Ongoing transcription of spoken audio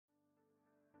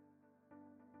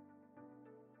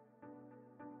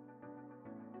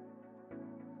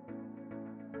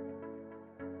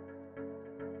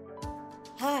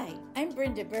Hi, I'm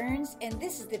Brenda Burns, and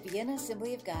this is the Vienna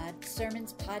Assembly of God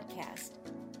Sermons Podcast.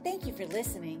 Thank you for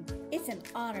listening. It's an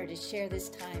honor to share this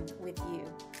time with you.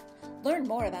 Learn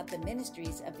more about the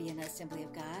ministries of Vienna Assembly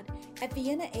of God at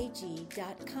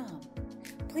viennaag.com.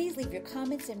 Please leave your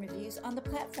comments and reviews on the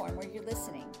platform where you're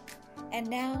listening. And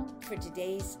now for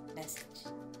today's message.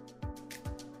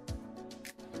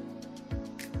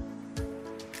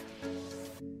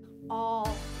 All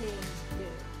things new.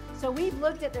 So we've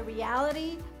looked at the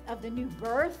reality of the new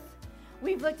birth.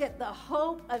 We've looked at the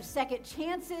hope of second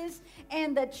chances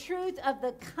and the truth of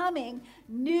the coming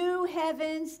new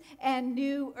heavens and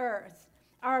new earth.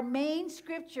 Our main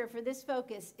scripture for this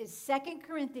focus is 2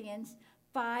 Corinthians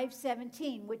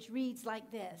 5:17, which reads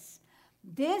like this.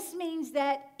 This means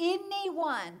that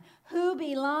anyone who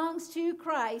belongs to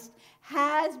Christ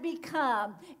has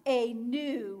become a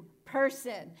new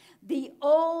person. The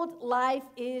old life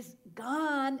is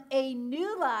gone. A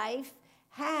new life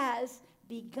has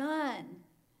begun.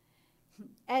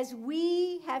 As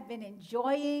we have been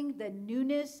enjoying the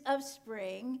newness of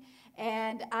spring,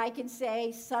 and I can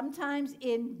say sometimes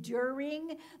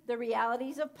enduring the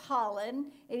realities of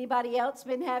pollen. Anybody else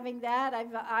been having that? I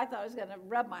thought I was going to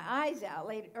rub my eyes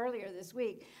out earlier this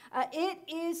week. It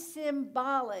is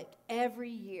symbolic every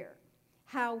year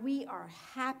how we are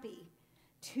happy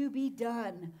to be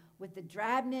done with the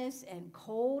drabness and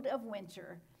cold of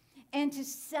winter and to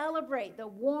celebrate the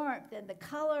warmth and the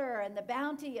color and the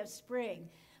bounty of spring.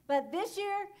 But this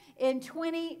year, in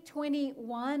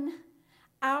 2021,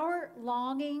 our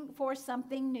longing for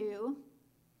something new,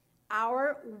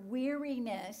 our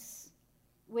weariness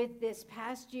with this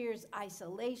past year's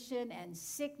isolation and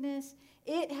sickness,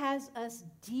 it has us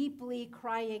deeply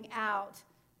crying out,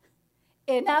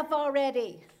 enough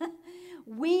already.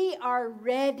 We are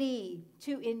ready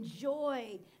to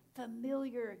enjoy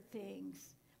familiar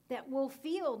things that will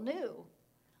feel new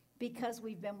because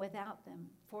we've been without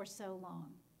them for so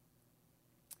long.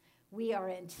 We are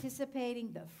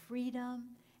anticipating the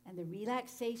freedom and the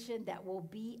relaxation that will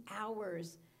be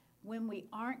ours when we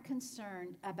aren't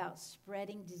concerned about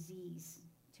spreading disease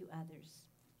to others.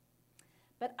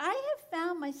 But I have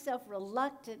found myself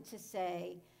reluctant to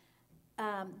say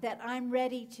that I'm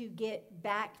ready to get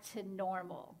back to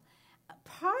normal,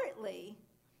 partly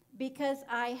because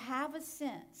I have a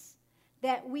sense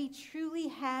that we truly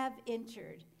have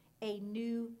entered a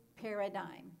new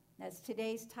paradigm. That's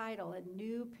today's title, A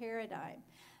New Paradigm.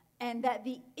 And that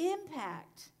the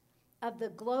impact of the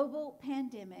global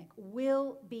pandemic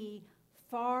will be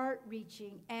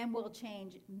far-reaching and will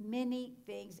change many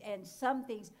things, and some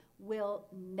things will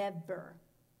never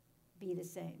be the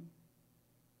same.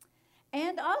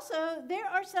 And also, there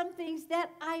are some things that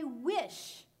I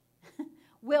wish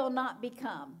will not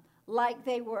become like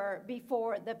they were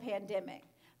before the pandemic.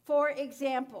 For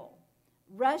example,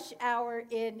 rush hour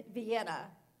in Vienna.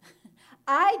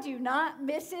 I do not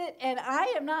miss it, and I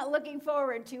am not looking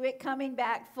forward to it coming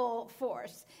back full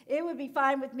force. It would be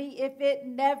fine with me if it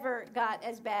never got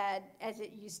as bad as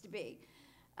it used to be.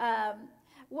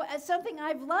 Something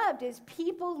I've loved is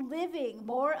people living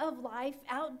more of life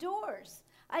outdoors.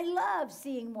 I love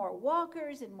seeing more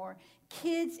walkers and more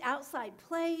kids outside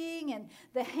playing and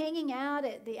the hanging out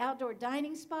at the outdoor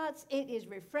dining spots. It is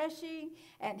refreshing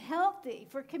and healthy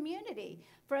for community,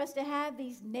 for us to have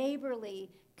these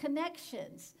neighborly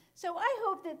connections. So I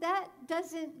hope that that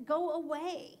doesn't go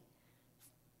away.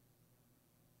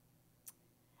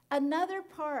 Another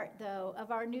part, though, of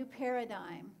our new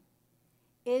paradigm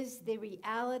is the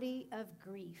reality of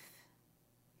grief.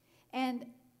 And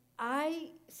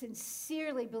I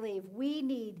sincerely believe we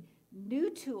need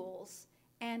new tools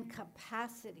and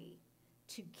capacity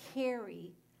to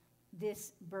carry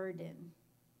this burden.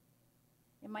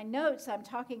 In my notes, I'm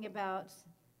talking about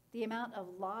the amount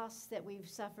of loss that we've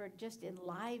suffered just in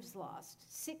lives lost,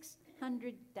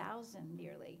 600,000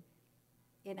 nearly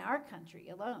in our country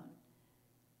alone,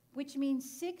 which means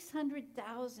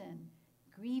 600,000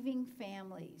 grieving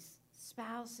families,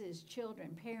 spouses,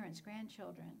 children, parents,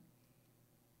 grandchildren.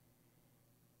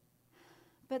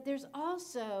 But there's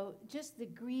also just the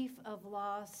grief of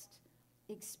lost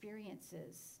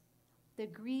experiences, the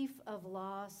grief of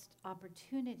lost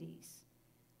opportunities.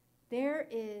 There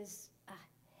is a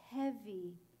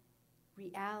heavy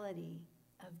reality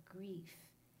of grief.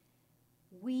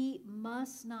 We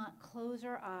must not close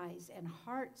our eyes and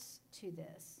hearts to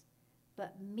this,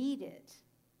 but meet it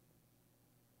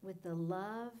with the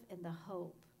love and the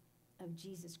hope of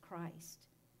Jesus Christ.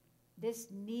 This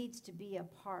needs to be a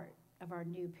part of our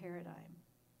new paradigm.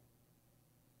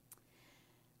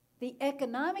 The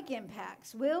economic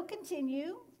impacts will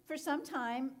continue for some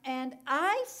time, and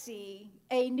I see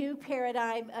a new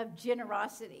paradigm of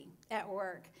generosity at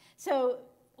work. So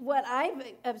what I've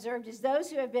observed is those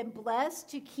who have been blessed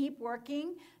to keep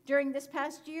working during this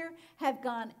past year have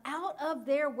gone out of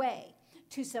their way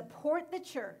to support the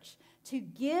church, to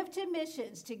give to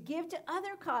missions, to give to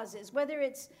other causes, whether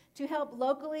it's to help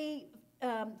locally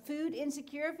food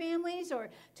insecure families or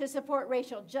to support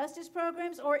racial justice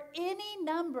programs or any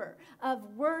number of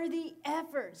worthy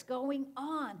efforts going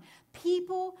on.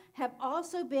 People have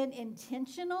also been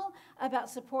intentional about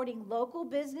supporting local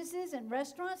businesses and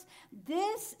restaurants.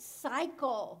 This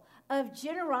cycle of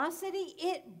generosity,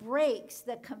 it breaks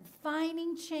the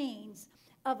confining chains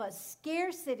of a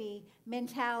scarcity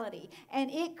mentality, and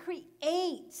it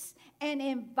creates an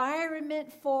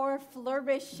environment for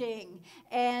flourishing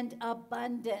and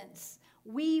abundance.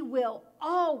 We will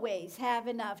always have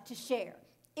enough to share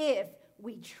if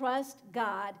we trust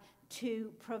God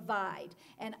to provide.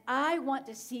 And I want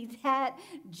to see that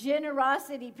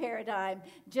generosity paradigm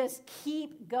just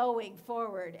keep going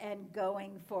forward and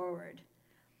going forward.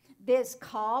 This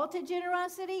call to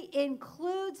generosity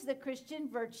includes the Christian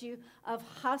virtue of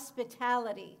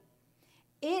hospitality.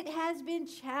 It has been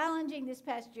challenging this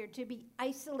past year to be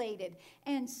isolated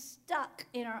and stuck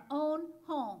in our own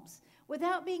homes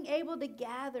without being able to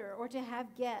gather or to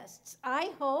have guests.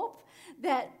 I hope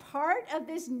that part of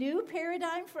this new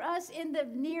paradigm for us in the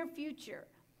near future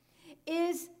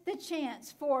is the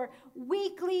chance for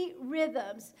weekly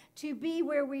rhythms to be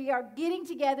where we are getting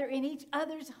together in each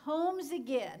other's homes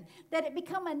again, that it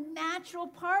become a natural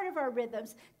part of our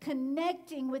rhythms,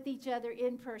 connecting with each other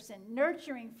in person,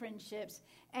 nurturing friendships,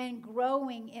 and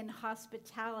growing in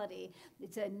hospitality.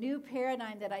 It's a new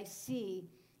paradigm that I see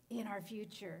in our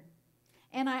future.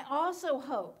 And I also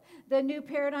hope the new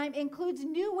paradigm includes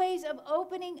new ways of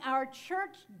opening our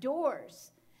church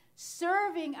doors,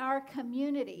 serving our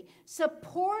community,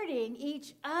 supporting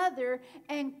each other,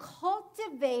 and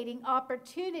cultivating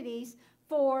opportunities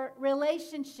for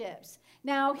relationships.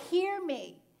 Now, hear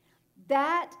me.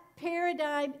 That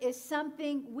paradigm is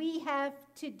something we have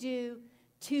to do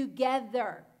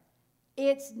together.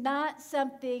 It's not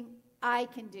something I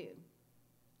can do.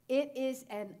 It is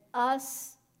an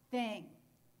us thing.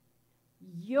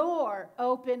 Your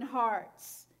open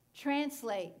hearts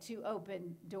translate to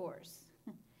open doors.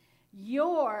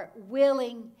 Your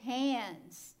willing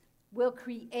hands will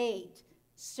create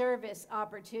service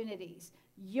opportunities.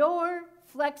 Your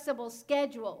flexible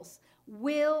schedules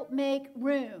will make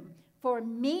room for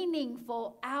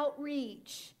meaningful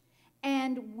outreach.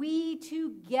 And we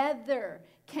together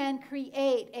can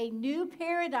create a new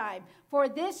paradigm for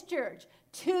this church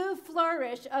to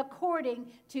flourish according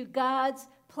to God's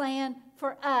plan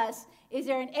for us. Is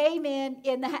there an amen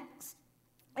in the house?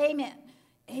 Amen.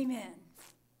 Amen.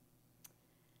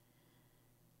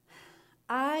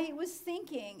 I was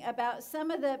thinking about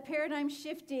some of the paradigm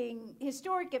shifting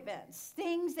historic events,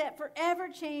 things that forever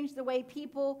changed the way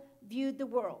people viewed the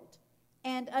world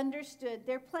and understood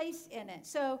their place in it.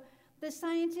 So the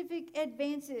scientific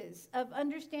advances of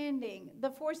understanding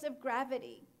the force of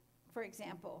gravity, for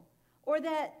example, or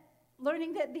that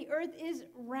learning that the earth is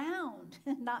round,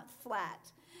 not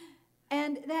flat,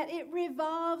 and that it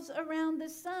revolves around the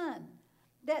sun,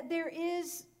 that there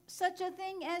is such a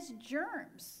thing as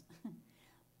germs.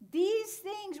 These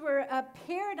things were a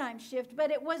paradigm shift, but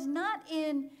it was not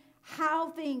in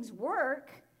how things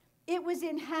work. It was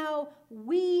in how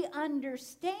we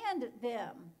understand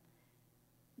them.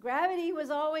 Gravity was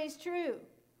always true.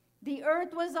 The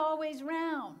earth was always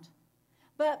round.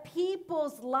 But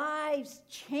people's lives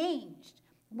changed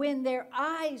when their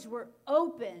eyes were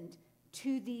opened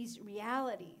to these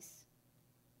realities.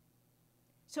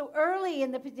 So early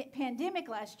in the pandemic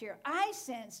last year, I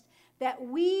sensed that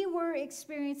we were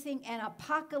experiencing an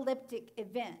apocalyptic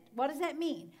event. What does that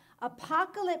mean?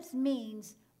 Apocalypse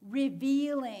means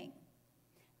revealing.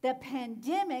 The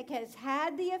pandemic has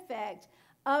had the effect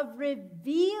of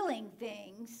revealing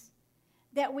things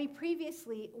that we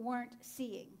previously weren't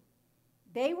seeing.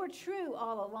 They were true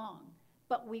all along,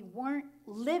 but we weren't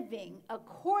living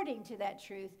according to that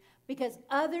truth because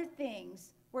other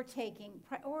things were taking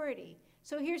priority.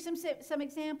 So here's some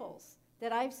examples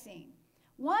that I've seen.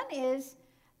 One is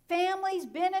families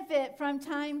benefit from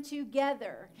time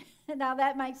together. Now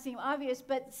that might seem obvious,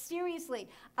 but seriously,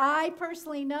 I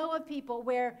personally know of people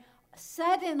where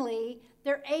suddenly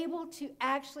they're able to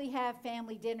actually have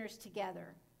family dinners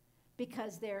together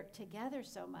because they're together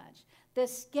so much. The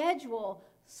schedule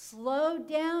slowed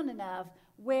down enough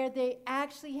where they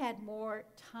actually had more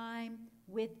time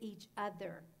with each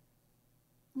other.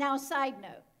 Now, side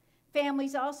note,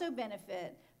 families also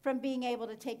benefit from being able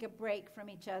to take a break from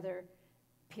each other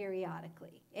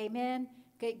periodically. Amen?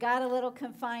 It got a little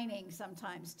confining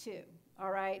sometimes too.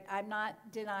 All right? I'm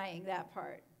not denying that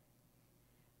part.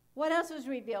 What else was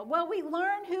revealed? Well, we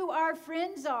learn who our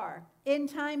friends are in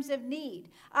times of need.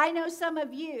 I know some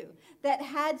of you that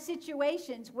had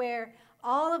situations where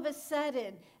all of a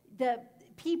sudden the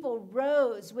people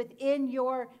rose within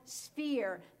your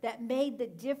sphere that made the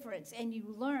difference, and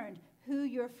you learned who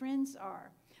your friends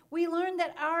are. We learned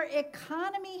that our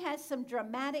economy has some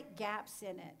dramatic gaps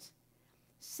in it.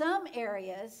 Some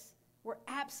areas were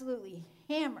absolutely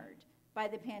hammered by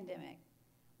the pandemic,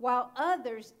 while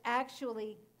others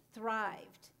actually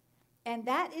thrived. And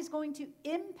that is going to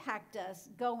impact us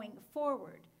going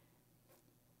forward.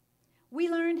 We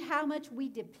learned how much we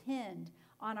depend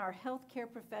on our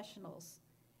healthcare professionals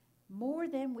more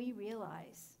than we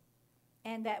realize,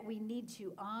 and that we need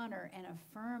to honor and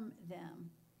affirm them.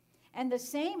 And the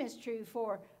same is true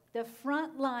for the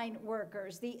frontline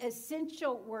workers, the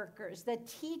essential workers, the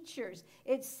teachers,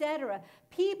 etc.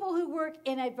 People who work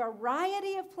in a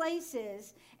variety of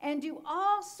places and do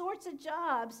all sorts of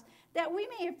jobs that we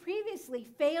may have previously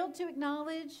failed to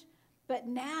acknowledge, but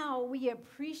now we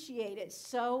appreciate it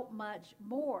so much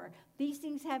more. These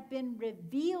things have been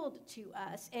revealed to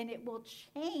us, and it will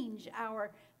change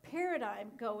our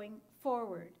paradigm going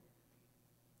forward.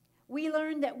 We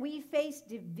learned that we face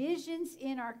divisions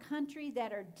in our country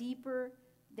that are deeper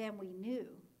than we knew.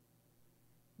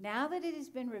 Now that it has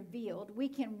been revealed, we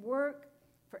can work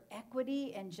for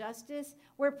equity and justice,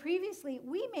 where previously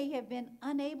we may have been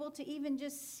unable to even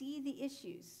just see the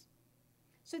issues.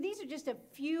 So these are just a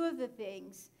few of the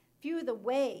things, few of the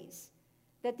ways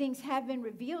that things have been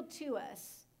revealed to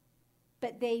us,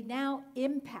 but they now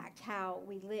impact how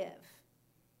we live.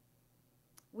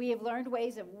 We have learned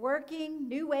ways of working,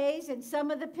 new ways, and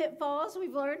some of the pitfalls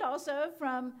we've learned also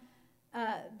from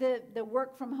the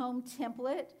work from home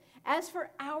template. As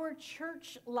for our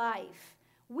church life,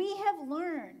 we have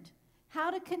learned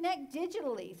how to connect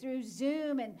digitally through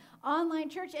Zoom and online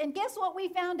church. And guess what we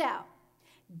found out?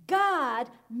 God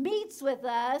meets with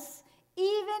us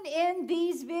even in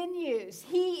these venues.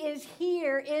 He is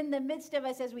here in the midst of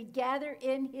us as we gather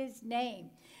in his name.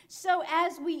 So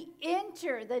as we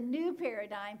enter the new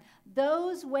paradigm,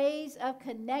 those ways of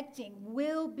connecting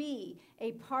will be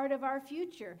a part of our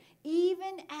future,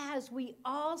 even as we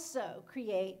also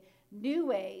create new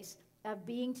ways of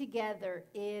being together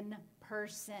in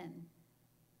person.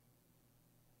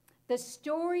 The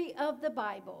story of the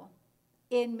Bible,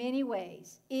 in many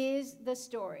ways, is the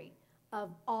story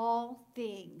of all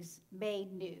things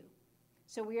made new.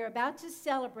 So we are about to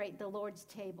celebrate the Lord's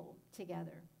table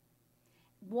together.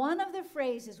 One of the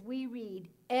phrases we read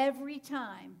every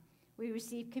time we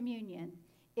receive communion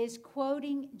is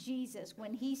quoting Jesus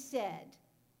when he said,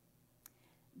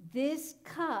 "This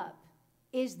cup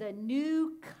is the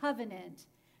new covenant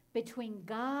between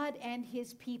God and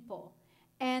his people,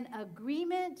 an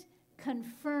agreement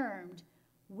confirmed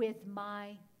with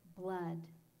my blood."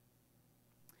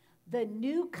 The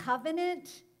new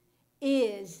covenant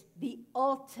is the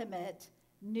ultimate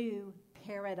new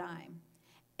paradigm.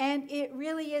 And it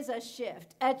really is a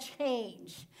shift, a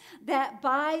change, that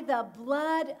by the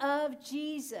blood of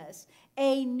Jesus,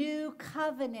 a new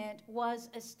covenant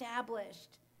was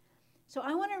established. So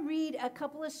I want to read a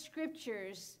couple of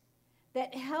scriptures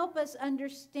that help us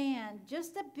understand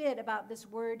just a bit about this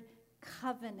word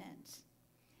covenant.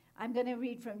 I'm going to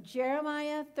read from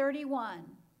Jeremiah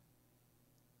 31,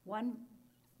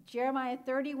 Jeremiah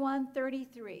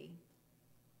 31:33,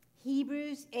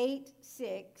 Hebrews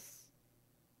 8:6,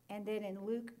 and then in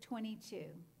Luke 22.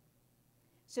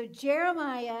 So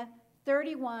Jeremiah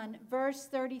 31, verse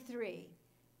 33.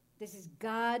 This is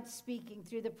God speaking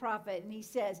through the prophet, and he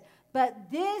says, "But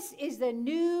this is the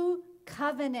new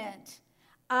covenant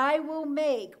I will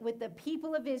make with the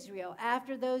people of Israel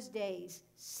after those days,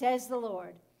 says the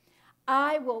Lord.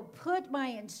 I will put my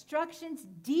instructions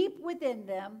deep within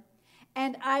them,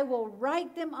 and I will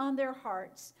write them on their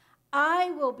hearts.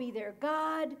 I will be their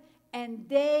God, and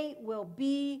they will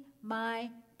be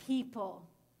my people."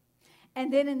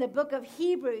 And then in the book of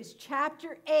Hebrews,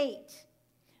 chapter 8,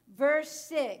 verse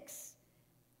 6,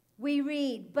 we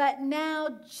read, "But now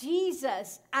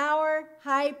Jesus, our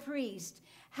high priest,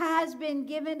 has been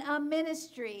given a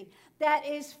ministry that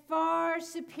is far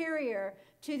superior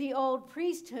to the old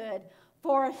priesthood,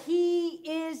 for he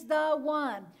is the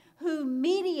one who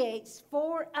mediates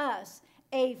for us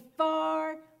a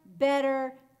far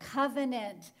better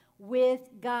covenant with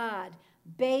God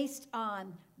based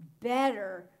on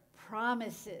better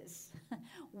promises."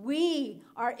 We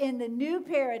are in the new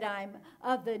paradigm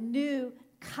of the new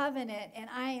covenant, and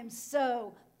I am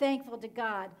so thankful to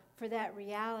God for that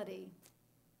reality.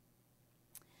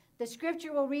 The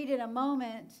scripture we'll read in a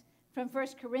moment from 1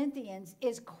 Corinthians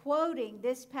is quoting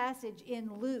this passage in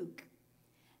Luke.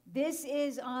 This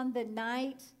is on the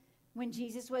night when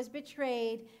Jesus was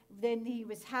betrayed, then he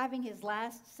was having his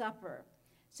Last Supper.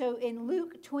 So in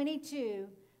Luke 22,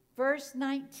 verse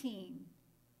 19,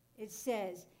 it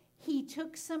says, he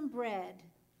took some bread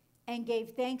and gave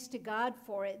thanks to God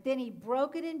for it. Then he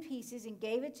broke it in pieces and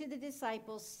gave it to the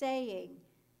disciples, saying,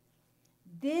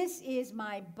 this is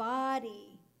my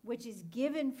body, which is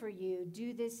given for you.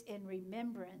 Do this in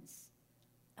remembrance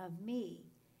of me.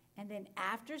 And then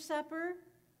after supper,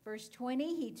 verse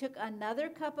 20, he took another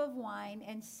cup of wine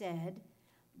and said,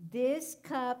 this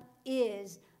cup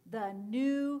is the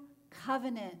new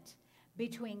covenant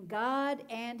between God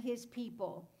and his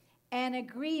people, an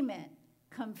agreement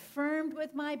confirmed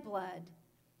with my blood,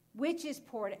 which is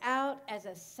poured out as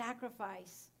a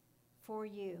sacrifice for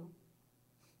you.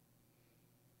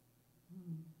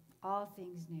 All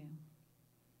things new.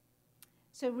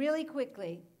 So really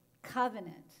quickly,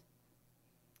 covenant.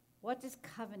 What does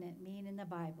covenant mean in the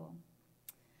Bible?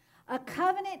 A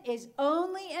covenant is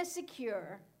only as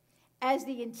secure as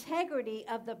the integrity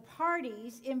of the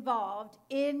parties involved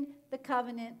in the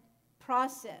covenant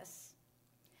process.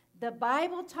 The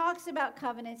Bible talks about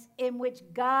covenants in which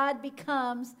God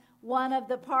becomes one of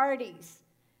the parties.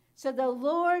 So the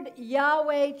Lord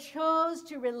Yahweh chose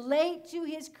to relate to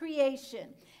his creation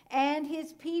and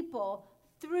his people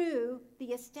through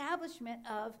the establishment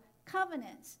of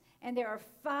covenants. And there are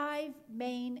 5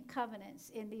 main covenants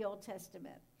in the Old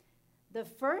Testament. The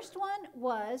first one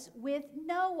was with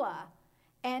Noah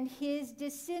and his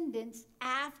descendants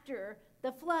after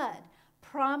the flood,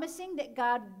 promising that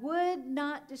God would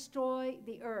not destroy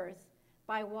the earth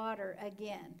by water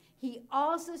again. He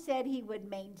also said he would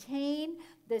maintain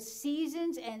the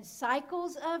seasons and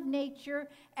cycles of nature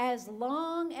as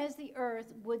long as the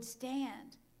earth would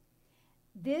stand.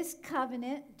 This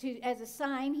covenant, as a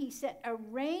sign, he set a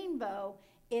rainbow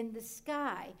in the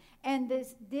sky. And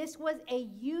this was a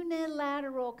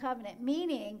unilateral covenant,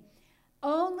 meaning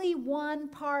only one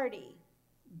party,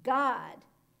 God,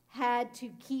 had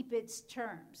to keep its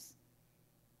terms.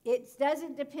 It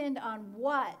doesn't depend on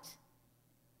what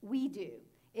we do.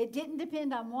 It didn't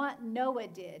depend on what Noah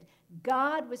did.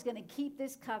 God was going to keep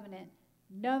this covenant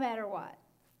no matter what.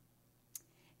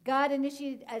 God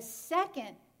initiated a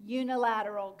second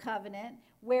unilateral covenant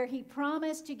where he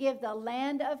promised to give the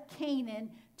land of Canaan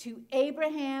to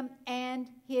Abraham and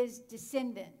his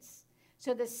descendants.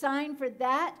 So the sign for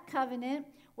that covenant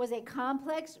was a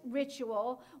complex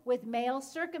ritual with male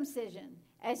circumcision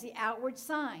as the outward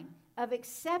sign of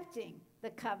accepting the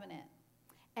covenant.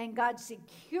 And God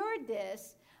secured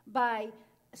this by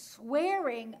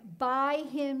swearing by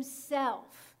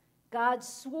himself. God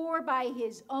swore by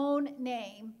his own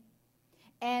name,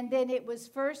 and then it was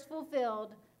first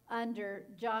fulfilled under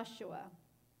Joshua.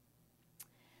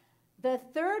 The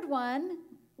third one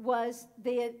was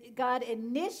God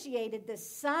initiated the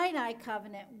Sinai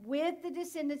covenant with the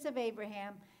descendants of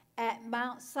Abraham at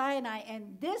Mount Sinai,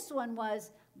 and this one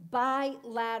was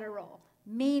bilateral,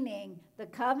 meaning the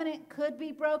covenant could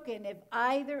be broken if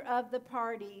either of the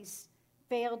parties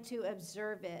failed to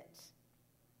observe it.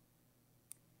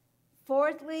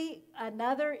 Fourthly,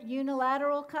 another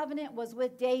unilateral covenant was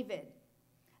with David,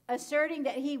 asserting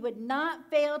that he would not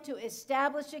fail to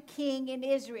establish a king in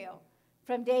Israel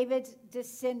from David's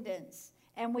descendants.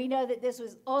 And we know that this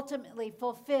was ultimately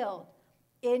fulfilled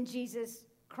in Jesus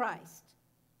Christ.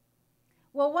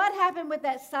 Well, what happened with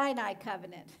that Sinai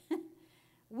covenant?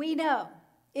 We know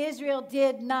Israel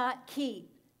did not keep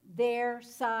their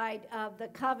side of the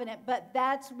covenant, but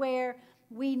that's where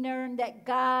we learn that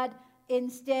God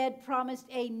instead promised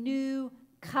a new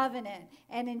covenant.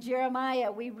 And in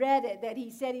Jeremiah, we read it, that he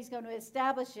said he's going to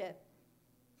establish it.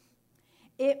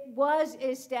 It was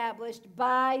established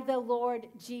by the Lord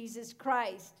Jesus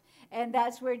Christ. And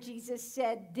that's where Jesus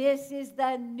said, this is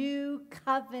the new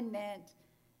covenant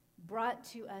brought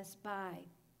to us by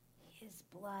his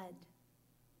blood.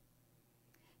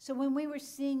 So when we were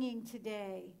singing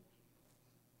today,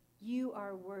 you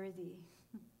are worthy.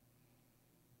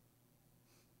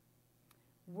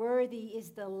 Worthy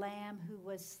is the Lamb who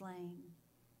was slain.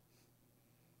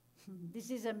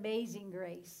 This is amazing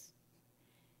grace.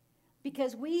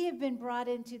 Because we have been brought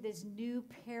into this new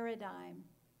paradigm,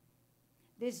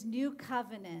 this new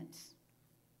covenant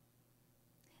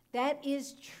that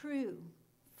is true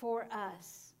for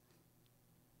us.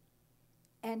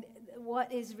 And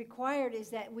what is required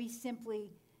is that we simply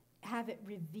have it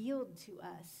revealed to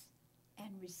us and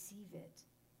receive it.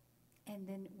 And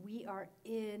then we are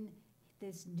in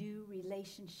this new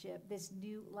relationship, this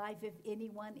new life. If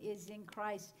anyone is in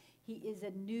Christ, he is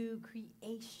a new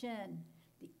creation.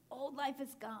 The old life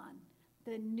is gone.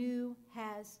 The new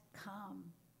has come.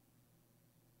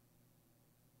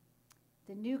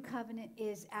 The new covenant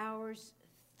is ours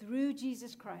through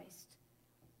Jesus Christ.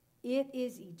 It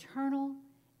is eternal.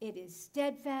 It is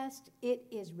steadfast. It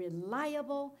is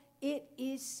reliable. It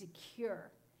is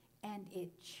secure. And it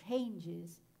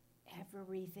changes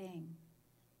everything.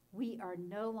 We are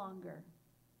no longer,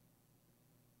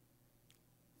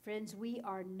 friends, we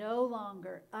are no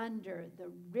longer under the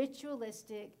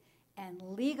ritualistic and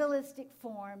legalistic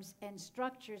forms and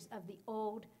structures of the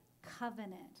old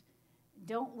covenant.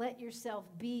 Don't let yourself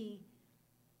be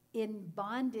in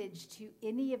bondage to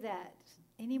any of that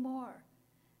anymore.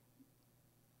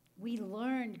 We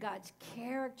learned God's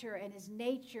character and his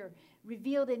nature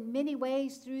revealed in many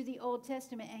ways through the Old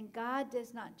Testament, and God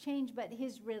does not change, but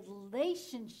his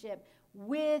relationship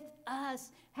with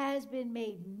us has been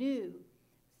made new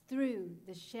through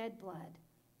the shed blood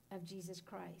of Jesus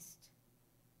Christ.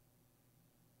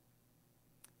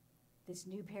 This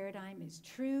new paradigm is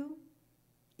true,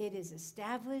 it is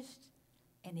established,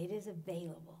 and it is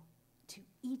available to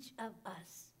each of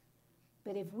us.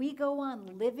 But if we go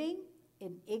on living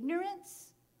in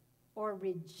ignorance or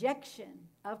rejection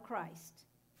of Christ,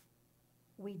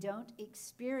 we don't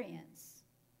experience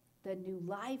the new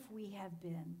life we have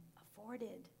been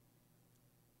afforded.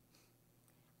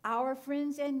 Our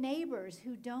friends and neighbors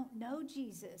who don't know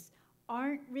Jesus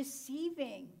aren't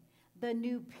receiving the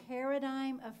new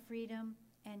paradigm of freedom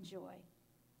and joy.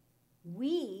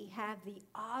 We have the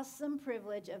awesome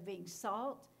privilege of being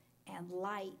salt and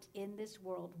light in this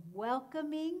world,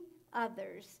 welcoming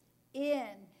others in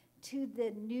to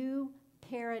the new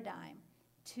paradigm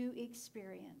to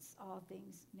experience all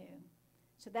things new.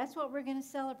 So that's what we're going to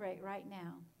celebrate right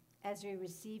now as we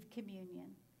receive communion.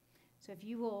 So if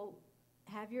you will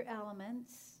have your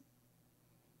elements.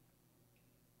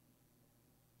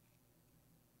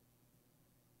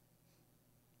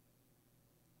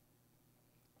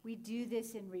 We do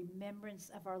this in remembrance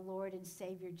of our Lord and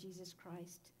Savior Jesus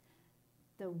Christ,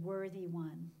 the worthy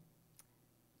one,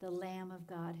 the Lamb of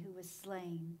God who was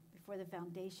slain before the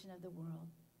foundation of the world,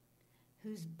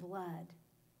 whose blood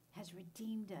has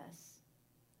redeemed us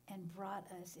and brought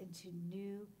us into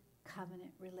new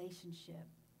covenant relationship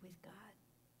with God.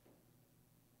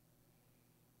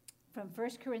 From 1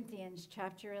 Corinthians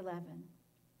chapter 11.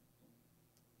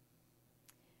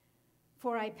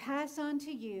 For I pass on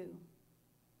to you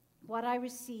what I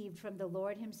received from the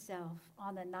Lord himself.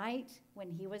 On the night when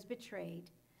he was betrayed,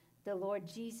 the Lord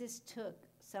Jesus took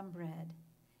some bread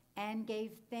and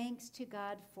gave thanks to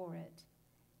God for it.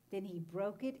 Then he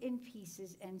broke it in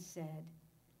pieces and said,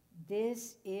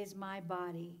 "This is my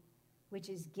body, which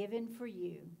is given for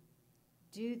you.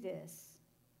 Do this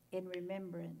in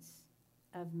remembrance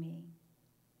of me."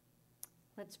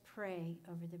 Let's pray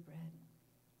over the bread.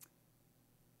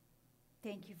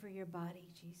 Thank you for your body,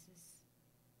 Jesus.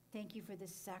 Thank you for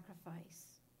this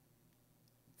sacrifice,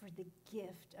 for the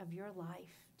gift of your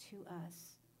life to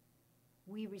us.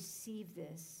 We receive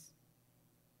this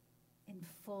in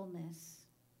fullness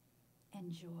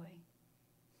and joy.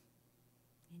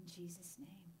 In Jesus'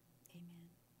 name, amen.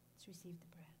 Let's receive the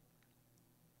bread.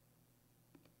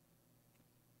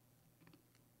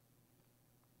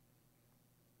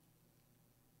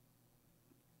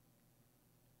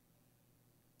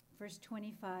 Verse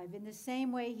 25, in the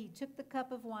same way he took the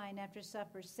cup of wine after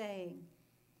supper, saying,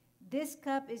 "This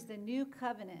cup is the new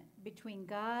covenant between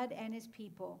God and his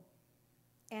people,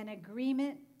 an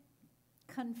agreement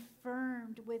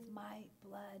confirmed with my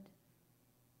blood,"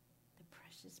 the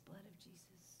precious blood of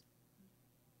Jesus.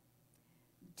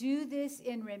 "Do this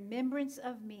in remembrance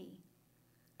of me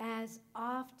as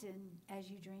often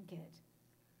as you drink it.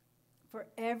 For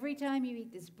every time you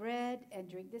eat this bread and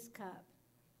drink this cup,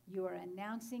 you are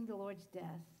announcing the Lord's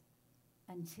death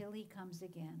until he comes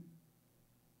again."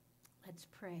 Let's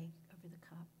pray over the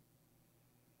cup.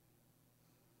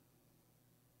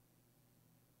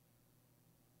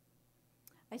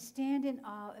 I stand in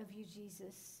awe of you,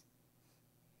 Jesus,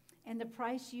 and the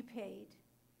price you paid,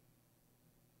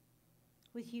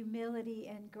 with humility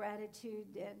and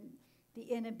gratitude and the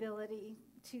inability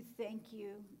to thank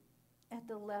you at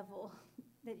the level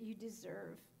that you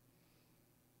deserve.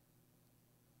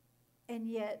 And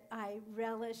yet I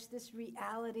relish this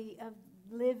reality of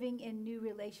living in new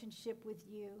relationship with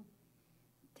you.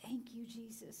 Thank you,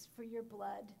 Jesus, for your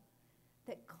blood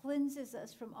that cleanses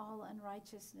us from all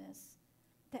unrighteousness,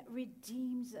 that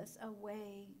redeems us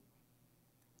away,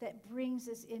 that brings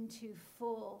us into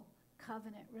full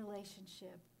covenant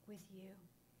relationship with you.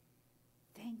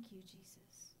 Thank you,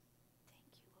 Jesus.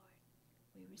 Thank you, Lord.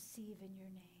 We receive in your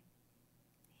name.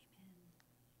 Amen.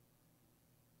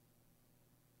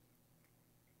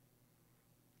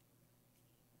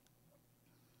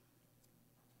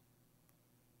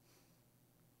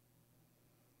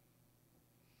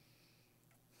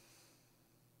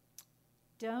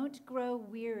 Don't grow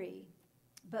weary,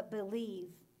 but believe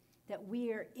that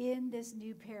we are in this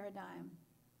new paradigm.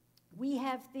 We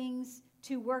have things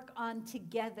to work on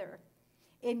together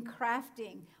in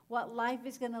crafting what life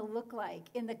is going to look like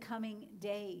in the coming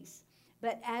days.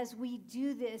 But as we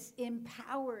do this,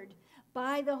 empowered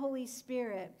by the Holy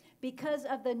Spirit, because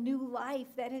of the new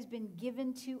life that has been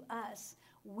given to us,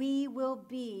 we will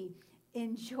be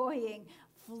enjoying,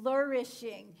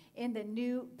 flourishing in the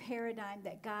new paradigm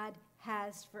that God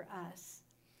has for us.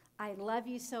 I love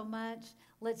you so much.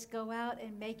 Let's go out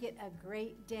and make it a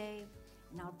great day,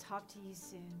 and I'll talk to you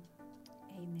soon.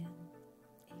 Amen.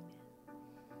 Amen.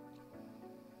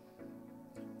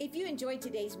 If you enjoyed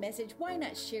today's message, why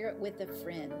not share it with a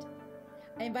friend?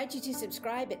 I invite you to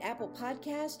subscribe at Apple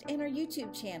Podcast and our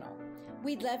YouTube channel.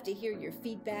 We'd love to hear your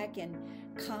feedback and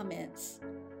comments.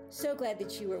 So glad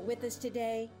that you were with us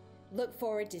today. Look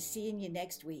forward to seeing you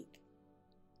next week.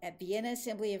 At Vienna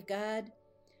Assembly of God,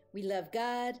 we love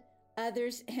God,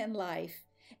 others, and life,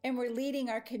 and we're leading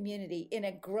our community in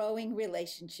a growing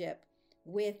relationship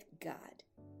with God.